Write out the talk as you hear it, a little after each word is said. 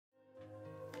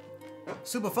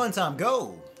Super fun time,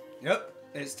 go! Yep,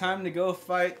 it's time to go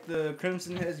fight the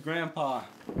Crimson Head's grandpa.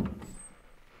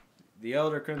 The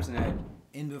Elder Crimson Head.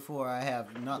 In before I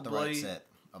have not the right set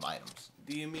of items.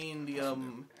 Do you mean the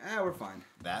we're fine.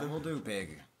 That will do,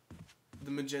 pig.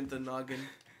 The magenta noggin?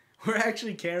 We're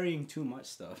actually carrying too much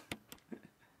stuff.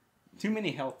 Too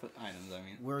many health items, I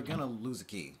mean. We're gonna lose a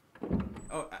key.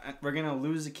 Oh, we're gonna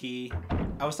lose a key.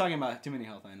 I was talking about too many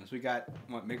health items. We got,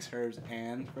 what, mixed herbs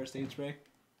and first aid spray?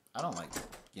 I don't like,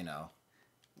 you know,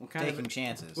 taking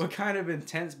chances. What kind of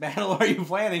intense battle are you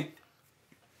planning?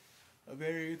 A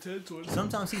very intense one.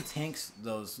 Sometimes he tanks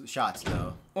those shots,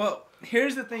 though. Well,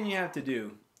 here's the thing you have to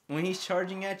do. When he's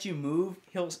charging at you, move,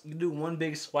 he'll do one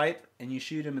big swipe, and you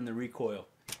shoot him in the recoil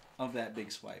of that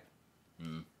big swipe.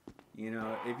 Mm. You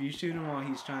know, if you shoot him while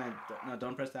he's trying... No,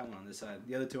 don't press that one on this side.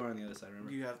 The other two are on the other side,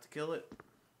 remember? You have to kill it?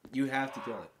 You have to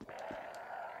kill it.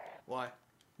 Why?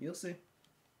 You'll see.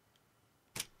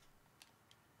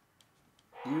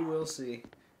 You will see.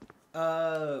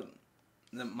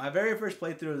 My very first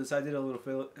playthrough of this, I did a little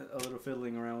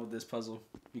fiddling around with this puzzle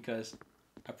because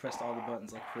I pressed all the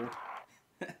buttons like a fool.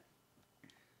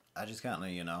 I just kind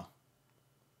of, you know,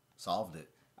 solved it.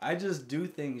 I just do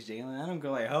things, Jalen. I don't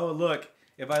go like, oh, look,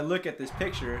 if I look at this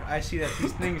picture, I see that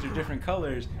these things are different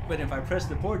colors, but if I press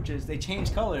the portraits, they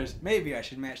change colors. Maybe I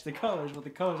should match the colors with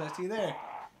the colors I see there.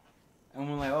 And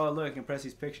I'm like, oh, look, I can press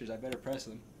these pictures. I better press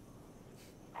them.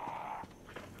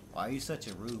 Why are you such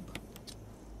a rube?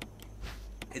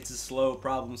 It's a slow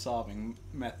problem-solving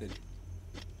method.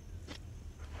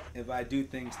 If I do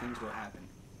things, things will happen.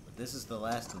 But this is the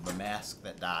last of the masks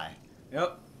that die.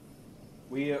 Yep.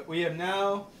 We have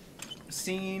now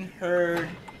seen, heard,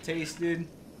 tasted,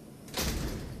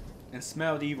 and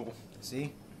smelled evil.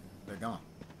 See? They're gone.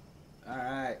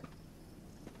 Alright.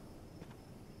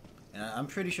 And I'm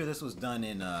pretty sure this was done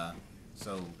in,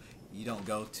 so you don't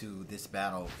go to this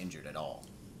battle injured at all.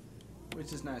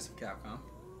 Which is nice of Capcom.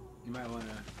 You might want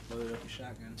to load up your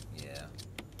shotgun. Yeah.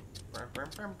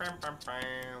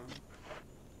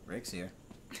 Rick's here.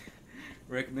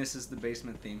 Rick misses the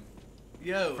basement theme.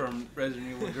 Yo! From Resident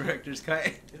Evil Director's Cut.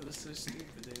 It was so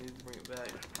stupid, they need to bring it back.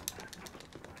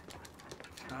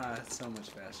 Ah, it's so much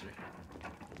faster.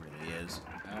 It really is.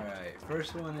 Alright,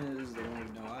 first one is the one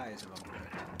with no eyes, if I'm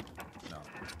correct. No.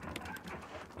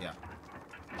 Yeah.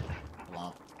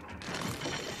 Blomp.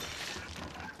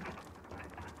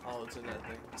 Oh, it's in that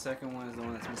thing. Second one is the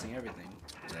one that's missing everything.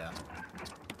 Yeah.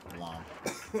 Blomp.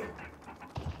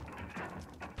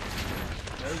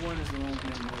 Third one is the one with no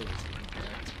nose, if I'm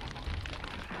correct.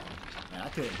 Man, I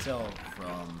couldn't tell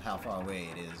from how far away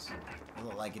it is. It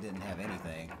looked like it didn't have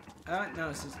anything. No,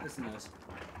 it's a nose.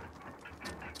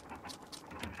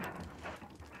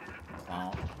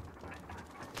 Blomp.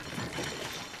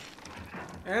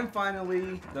 And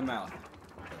finally, the mouth.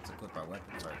 Let's equip our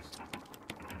weapon first.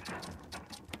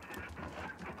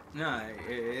 No,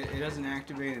 it doesn't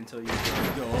activate until you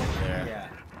Go over there. Yeah.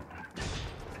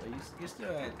 So you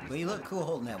still had... But you look cool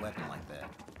holding that weapon like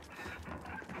that.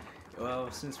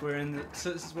 Well, since we're in this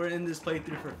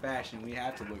playthrough for fashion, we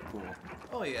have to look cool.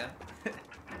 Oh, yeah.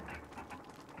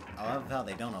 I love how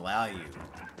they don't allow you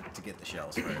to get the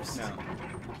shells first. No.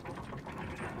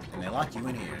 And they lock you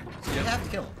in here. So you have to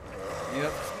kill them.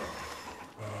 Yep.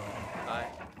 Hi.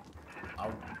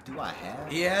 Oh, do I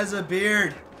have? He has a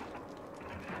beard.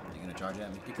 You gonna charge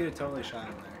at me? You could have totally shot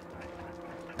him there.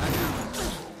 Not now.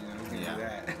 You know, you can do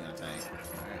that. He's gonna tank.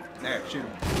 Alright. There, shoot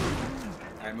him.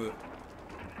 Alright, move.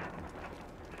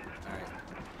 Alright.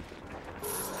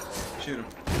 Shoot him.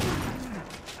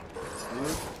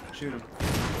 Move. Shoot him.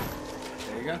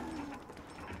 There you go.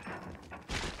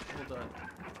 Hold on.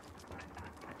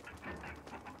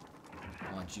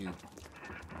 I want you.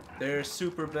 Their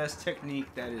super best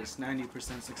technique that is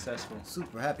 90% successful.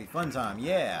 Super happy fun time,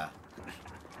 yeah.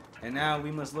 And now we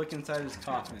must look inside his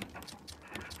coffin.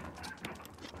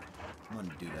 I'm gonna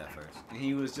do that first. And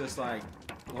he was just like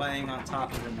laying on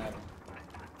top of the metal.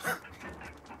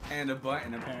 And a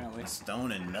button apparently. A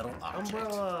stone and metal object.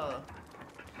 Umbrella!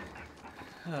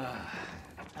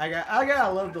 I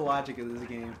gotta love the logic of this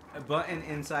game. A button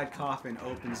inside coffin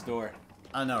opens door.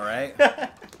 I know, right?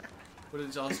 But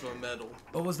it's also a metal.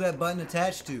 What was that button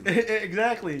attached to?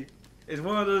 Exactly. It's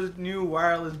one of those new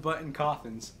wireless button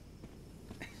coffins.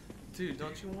 Dude,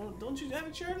 don't you have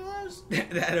a chair of those?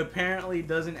 That apparently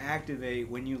doesn't activate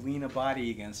when you lean a body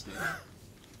against it.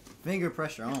 Finger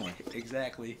pressure only.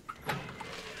 Exactly.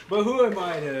 But who am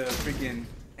I to freaking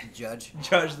Judge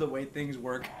the way things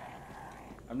work?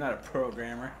 I'm not a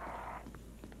programmer.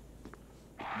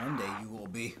 One day you will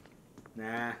be.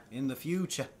 Nah. In the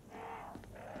future.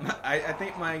 I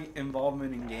think my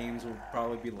involvement in games will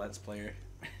probably be Let's Player.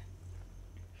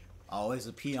 Always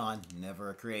a peon, never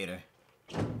a creator.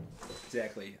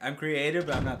 Exactly. I'm creative,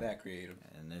 but I'm not that creative.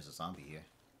 And there's a zombie here.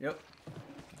 Yep.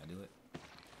 Can I do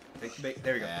it?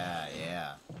 There we go.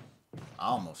 Yeah. I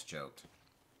almost choked.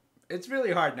 It's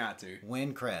really hard not to.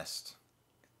 Wind crest.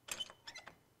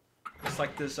 It's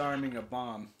like disarming a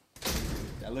bomb.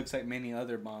 That looks like many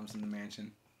other bombs in the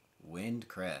mansion. Wind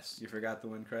crest. You forgot the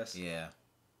wind crest? Yeah.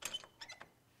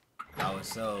 I was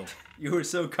so You were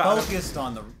so caught up focused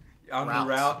on the on routes. the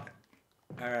route.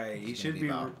 Alright, he It's should gonna be be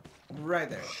about- right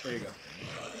there. There you go.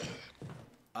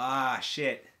 Ah,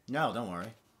 shit. No, don't worry.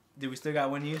 Do we still got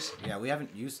one use? Yeah, we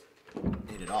haven't used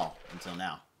it at all until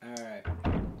now. Alright.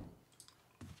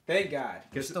 Thank God. It's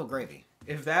Because still gravy.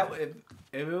 if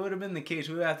it would have been the case,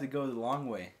 we would have to go the long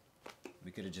way.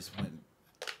 We could have just went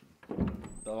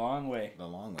The long way. the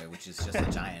long way, which is just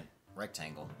a giant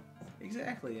rectangle.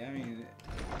 Exactly. I mean,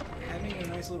 having a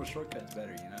nice little shortcut's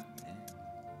better, you know?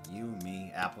 Yeah. You,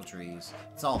 me, apple trees.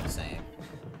 It's all the same.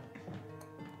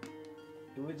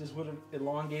 It just would have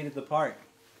elongated the park.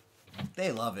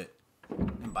 They love it.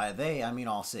 And by they, I mean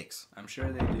all 6. I'm sure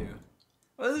they do.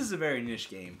 Well, this is a very niche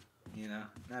game, you know?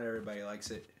 Not everybody likes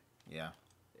it, Yeah.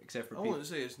 except for I people. wouldn't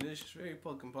say it's niche. It's very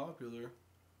fucking popular.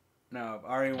 No,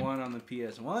 RE1 on the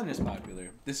PS1 is popular.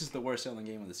 This is the worst selling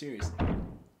game of the series.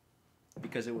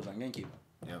 Because it was on GameCube.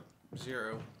 Yep.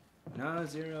 0. No,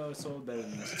 0 sold better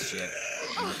than this. Shit.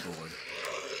 Move forward.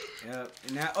 Yep.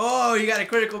 And now, oh, you got a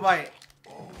critical bite.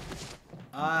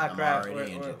 Ah, I'm crap.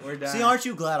 already injured. We're done. See, aren't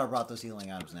you glad I brought those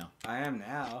healing items now? I am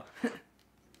now.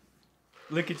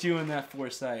 Look at you in that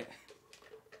foresight.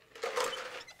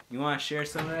 You want to share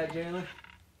some of that, Jalen?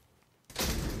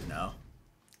 No.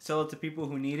 Sell it to people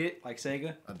who need it, like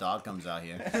Sega? A dog comes out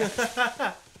here.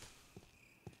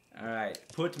 Alright.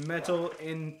 Put metal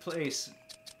in place.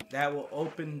 That will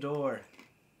open door.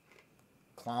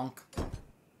 Clonk.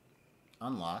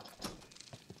 Unlock.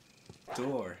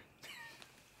 Door.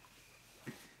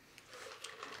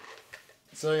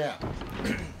 So yeah.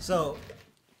 So,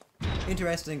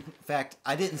 interesting fact,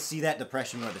 I didn't see that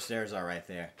depression where the stairs are right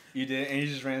there. You did, and you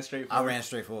just ran straight I forward? ran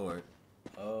straight forward.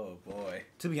 Oh, boy.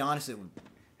 To be honest,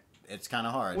 it's kind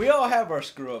of hard. We all have our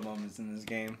screw-up moments in this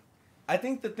game. I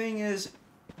think the thing is,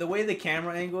 the way the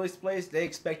camera angle is placed, they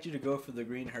expect you to go for the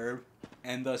green herb,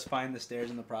 and thus find the stairs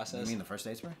in the process. You mean the first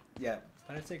aid spray? Yeah,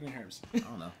 why did I say green herbs? I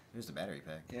don't know. Here's the battery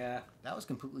pack. Yeah, That was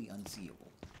completely unseeable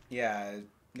yeah,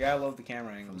 I love the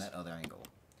camera from angles. that other angle.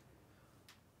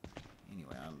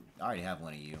 Anyway, I already have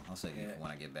one of you. I'll save you Yeah. for when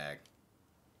I get back.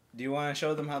 Do you want to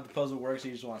show them how the puzzle works, or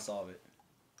you just want to solve it?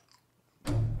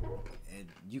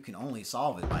 You can only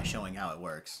solve it by showing how it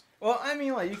works. Well, I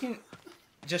mean, like, you can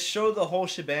just show the whole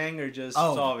shebang, or just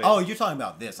solve it. Oh, you're talking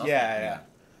about this. I was Yeah,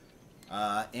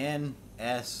 thinking, N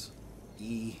S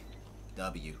E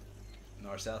W.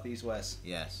 North, south, east, west.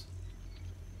 Yes.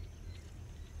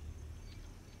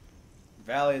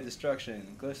 Valley of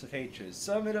Destruction, Cliffs of Hatred,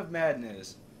 Summit of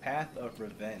Madness, Path of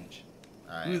Revenge.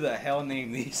 All right. Who the hell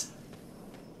named these?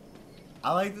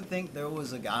 I like to think there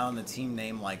was a guy on the team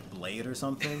named like Blade or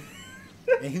something,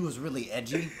 and he was really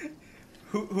edgy.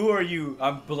 Who are you?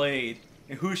 I'm Blade.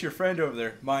 And who's your friend over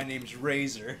there? My name's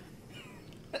Razor.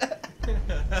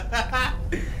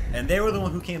 And they were the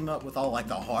one who came up with all like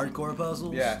the hardcore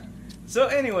puzzles. Yeah. So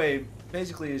anyway,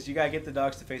 basically is you gotta get the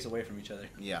dogs to face away from each other.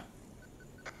 Yeah.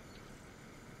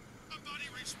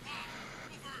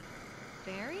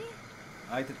 Barry?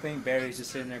 I like to think Barry's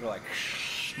just sitting there going like,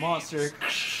 monster,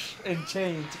 and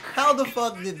chains. How the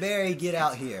fuck did Barry get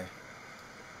out here?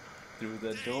 Through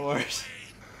the doors.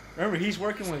 Remember, he's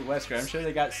working with Wesker. I'm sure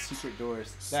they got secret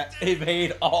doors that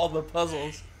evade all the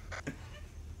puzzles.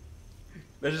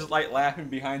 They're just like laughing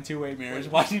behind two-way mirrors,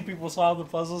 watching people solve the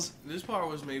puzzles. This part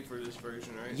was made for this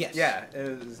version, right? Yes. Yeah, it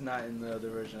is not in the other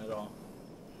version at all.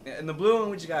 In the blue one,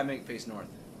 we just gotta make face north.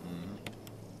 Mhm.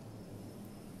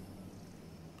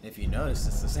 If you notice,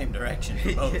 it's the same direction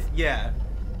for both. Yeah.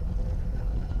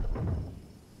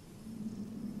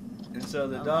 And so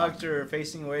the Unlocked. dogs are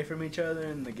facing away from each other,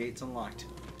 and the gate's unlocked.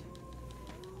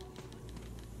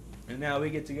 And now we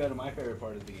get to go to my favorite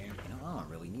part of the game. No, I don't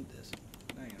really need this.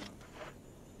 No, you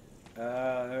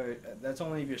don't. That's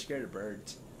only if you're scared of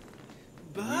birds.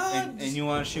 And you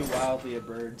want to shoot wildly at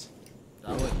birds.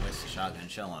 I wouldn't waste a shotgun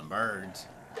shell on birds.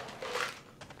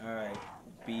 Alright.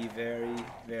 Be very,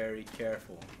 very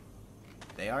careful.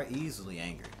 They are easily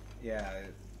angered. Yeah.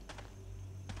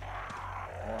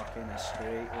 Walk in a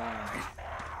straight line.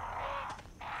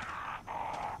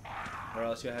 Or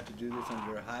else you'll have to do this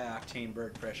under high octane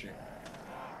bird pressure.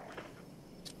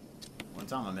 One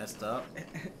time I messed up.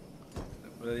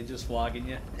 Were they just flogging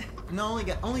you? No,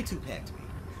 only 2 pecked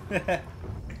me.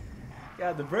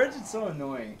 God, the birds are so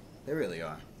annoying. They really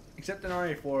are. Except in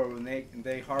RE4 when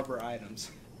they harbor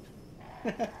items.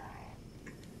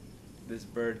 This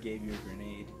bird gave you a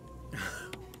grenade.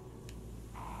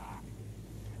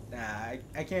 Nah,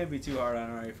 I can't be too hard on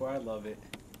RE4. I love it.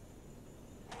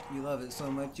 You love it so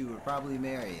much you would probably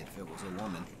marry it if it was a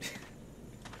woman.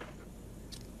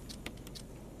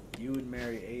 You would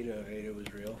marry Ada if Ada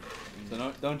was real.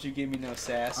 So don't you give me no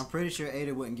sass. I'm pretty sure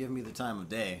Ada wouldn't give me the time of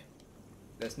day.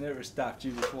 That's never stopped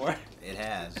you before. It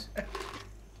has.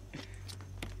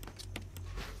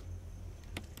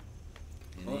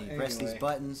 And Well, then you press these anyway.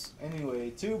 buttons. Anyway,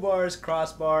 2 bars,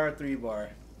 crossbar, 3 bar.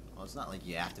 Well, it's not like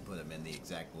you have to put them in the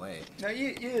exact way. No,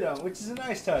 you don't, which is a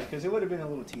nice touch because it would have been a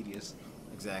little tedious.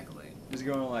 Exactly. Just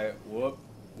going like whoop,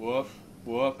 whoop,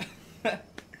 whoop.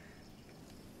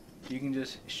 You can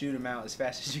just shoot them out as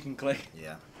fast as you can click.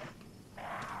 Yeah.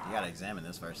 You gotta examine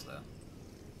this first, though.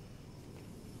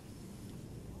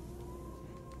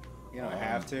 You don't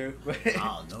have to, but I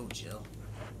don't know, Jill.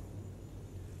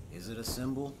 Is it a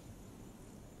symbol?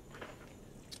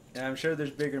 and I'm sure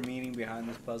there's bigger meaning behind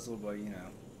this puzzle, but you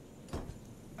know,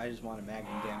 I just want a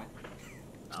magnum, damn it.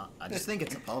 No, I just think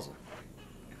it's a puzzle.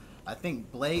 I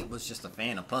think Blade was just a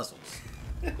fan of puzzles.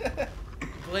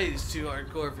 Blade is too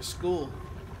hardcore for school.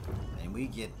 And we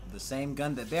get the same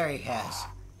gun that Barry has.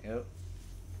 Yep.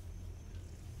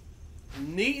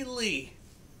 Neatly.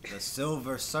 The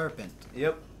Silver Serpent.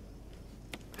 Yep.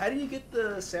 How do you get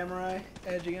the samurai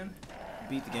edge again?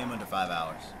 Beat the game under 5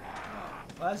 hours. Oh,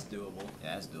 well, that's doable.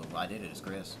 Yeah, that's doable. I did it as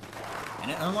Chris.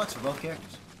 And it unlocks for both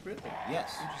characters. Really?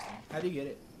 Yes. Interesting. How do you get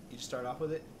it? You just start off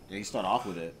with it? Yeah, you start off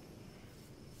with it.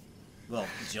 Well,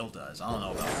 Jill does. I don't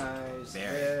know about Nice.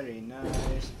 Barry. Very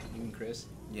nice. You and Chris?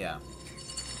 Yeah.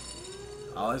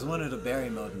 I always wanted a Barry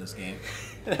mode in this game.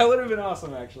 That would have been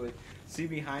awesome, actually. See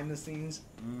behind the scenes,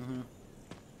 Mm-hmm.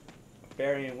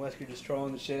 Barry and Wesker just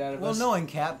trolling the shit out of Well, us. knowing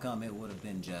Capcom, it would have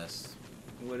been just...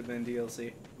 It would have been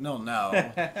DLC. No.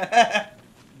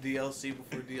 DLC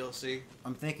before DLC.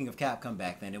 I'm thinking of Capcom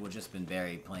back then. It would just been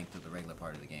Barry playing through the regular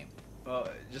part of the game. Well,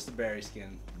 just a Barry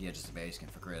skin. Yeah, just a Barry skin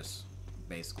for Chris,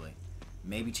 basically.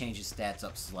 Maybe change his stats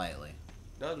up slightly.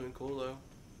 That would have been cool though.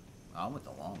 I went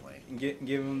the long way. And give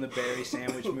him the Barry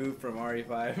sandwich move from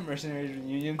RE5 Mercenaries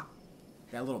Reunion.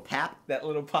 That little pap? That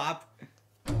little pop.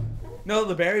 No,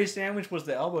 the Barry sandwich was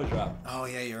the elbow drop. Oh,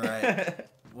 yeah, you're right.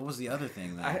 What was the other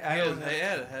thing, though? I He don't know.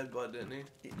 had a headbutt, didn't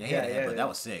he? yeah, he had a headbutt. That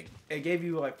was sick. It gave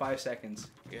you like 5 seconds,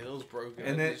 Yeah, it was broken.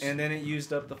 and then it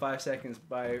used up the 5 seconds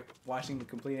by watching the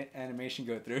complete animation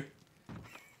go through.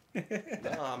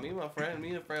 Nah, me and a friend,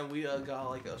 we got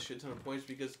like a shit ton of points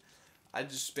because I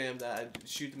just spammed that. I'd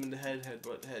shoot them in the head,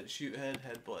 shoot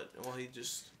headbutt. Well, he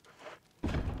just...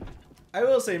 I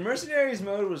will say, Mercenaries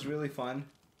mode was really fun,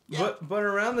 Yeah. but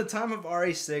around the time of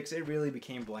RE6, it really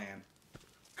became bland.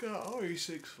 God,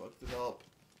 RE6 fucked it up.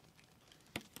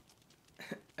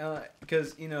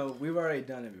 Because, you know, we've already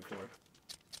done it before.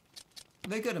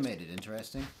 They could have made it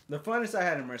interesting. The funnest I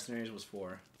had in Mercenaries was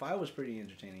 4. 5 was pretty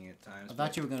entertaining at times. I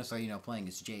thought you were going to start, playing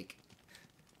as Jake.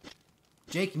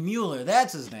 Jake Mueller,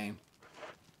 that's his name.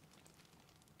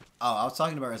 Oh, I was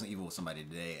talking about Resident Evil with somebody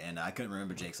today, and I couldn't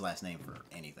remember Jake's last name for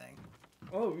anything.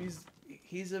 Oh,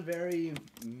 he's a very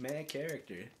meh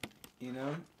character, you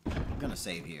know? I'm going to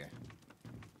save here.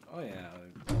 Oh yeah,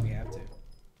 we have to.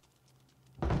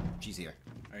 She's here.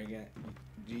 Are you gonna?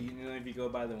 Do you know if you go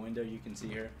by the window, you can see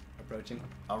her approaching?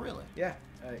 Oh, really? Yeah,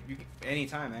 you can,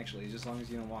 anytime actually, just as long as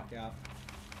you don't walk out.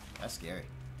 That's scary.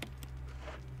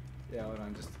 Yeah, hold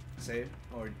on, just save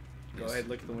or go Yes. ahead,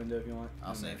 look at the window if you want. I'll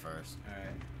And save then- first. All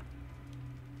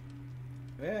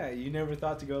right. Yeah, you never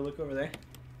thought to go look over there?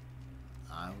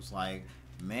 I was like,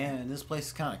 man, this place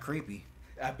is kind of creepy.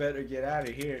 I better get out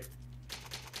of here.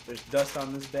 There's dust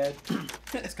on this bed.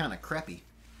 It's kind of creepy.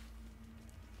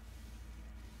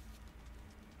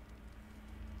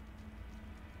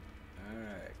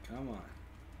 Alright, come on.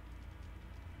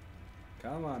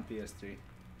 Come on, PS3.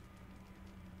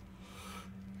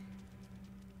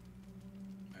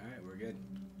 Alright, we're good.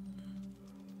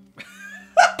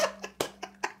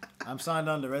 I'm signed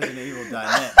on to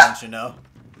ResidentEvil.net, don't you know?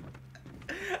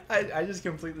 I just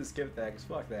completely skipped that, 'cause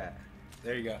fuck that.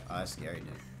 There you go. Oh, that's scary,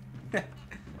 dude.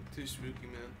 Too spooky,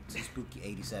 man. It's spooky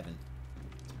 87.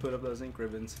 Let's put up those ink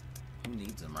ribbons. Who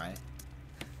needs them, right?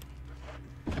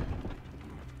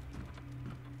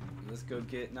 Let's go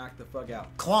get knocked the fuck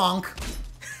out. Clonk!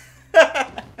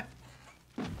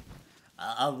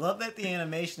 I love that the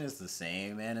animation is the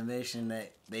same animation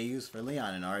that they use for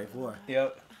Leon in RE4.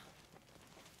 Yep.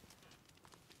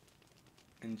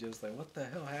 And just like, what the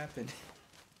hell happened?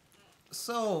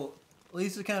 So,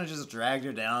 Lisa kind of just dragged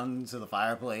her down to the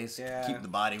fireplace, Yeah. keep the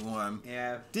body warm.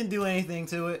 Yeah. Didn't do anything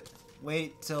to it.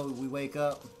 Wait till we wake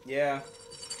up. Yeah.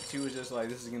 She was just like,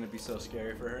 this is gonna be so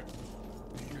scary for her.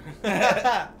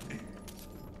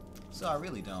 So I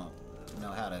really don't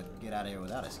know how to get out of here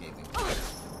without escaping.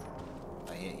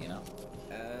 I hit, you know?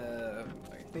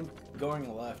 I think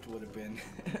going left would have been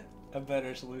a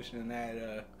better solution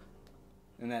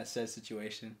in that said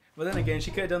situation. But then again,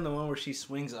 she could have done the one where she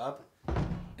swings up,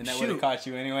 and that would have Shoot. caught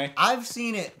you anyway. I've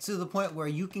seen it to the point where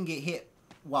you can get hit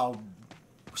while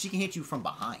she can hit you from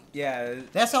behind. Yeah.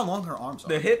 That's how long her arms are.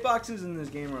 The hitboxes in this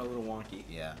game are a little wonky.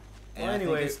 Yeah. And Well, I think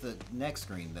anyway, it's the next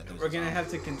screen that there's We're a gonna zombie. have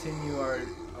to continue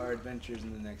our adventures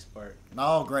in the next part.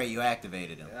 Oh, great, you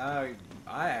activated him.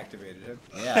 I activated him.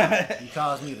 Yeah, you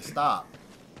caused me to stop.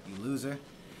 You loser.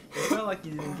 It's not like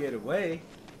you didn't get away.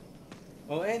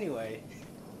 Well, anyway,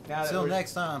 now that Till we're,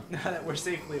 next time. now that we're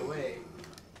safely away,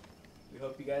 we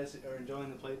hope you guys are enjoying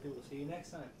the playthrough. We'll see you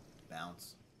next time.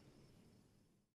 Bounce.